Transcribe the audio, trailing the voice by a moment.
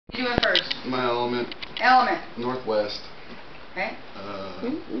You doing first? My element. Element. Northwest. Okay.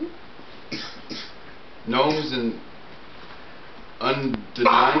 Gnomes and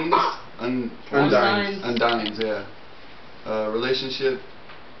undines. Undines, yeah.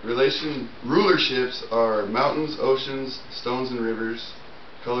 Rulerships are mountains, oceans, stones, and rivers.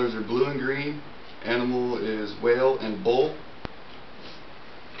 Colors are blue and green. Animal is whale and bull.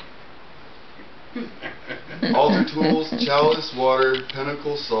 Altar tools: chalice, water,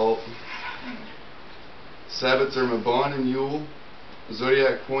 pentacle, salt. Sabbats are Mabon and Yule.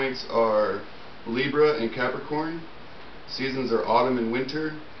 Zodiac points are Libra and Capricorn. Seasons are autumn and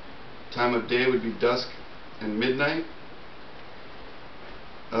winter. Time of day would be dusk and midnight.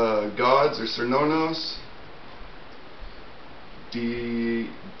 Gods are Cernunnos, Dionysos,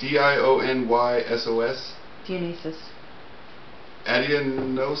 Dionysus,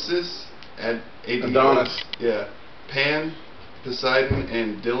 Adonis, Adonis. Yeah, Pan, Poseidon,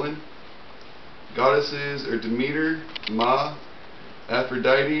 and Dylan. Goddesses are Demeter, Ma,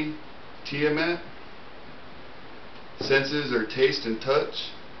 Aphrodite, Tiamat. Senses are taste and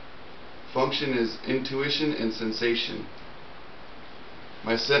touch. Function is intuition and sensation.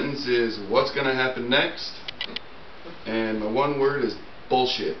 My sentence is, what's going to happen next? And my one word is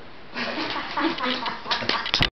bullshit.